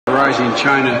The rise in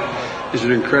China is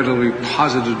an incredibly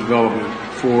positive development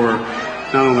for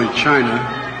not only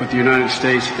China, but the United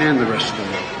States and the rest of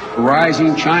the world. The rise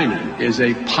in China is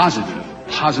a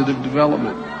positive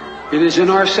development. It is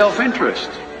in our self-interest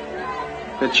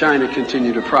that China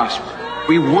continue to prosper.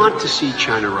 We want to see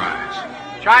China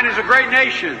rise. China is a great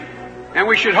nation, and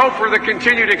we should hope for the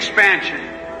continued expansion.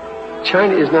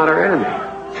 China is not our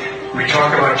enemy. We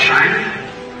talk about China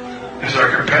as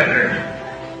our competitor.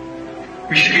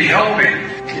 We should be helping.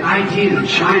 The idea that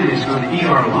China is going to eat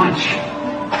our lunch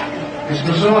is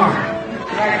bizarre.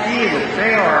 The idea that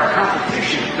they are our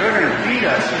competition, they're going to beat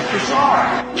us, is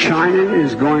bizarre. China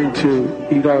is going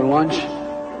to eat our lunch?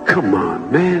 Come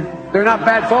on, man. They're not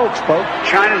bad folks.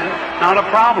 China's not a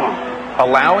problem.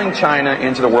 Allowing China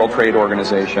into the World Trade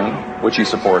Organization, which he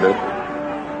supported,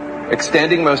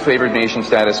 extending most favored nation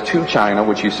status to China,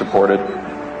 which he supported,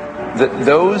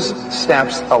 those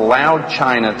steps allowed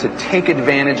China to take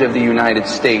advantage of the United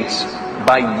States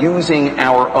by using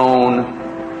our own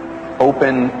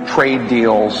open trade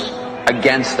deals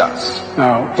against us.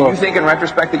 No. Do you think in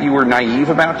retrospect that you were naive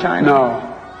about China?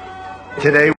 No.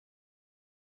 Today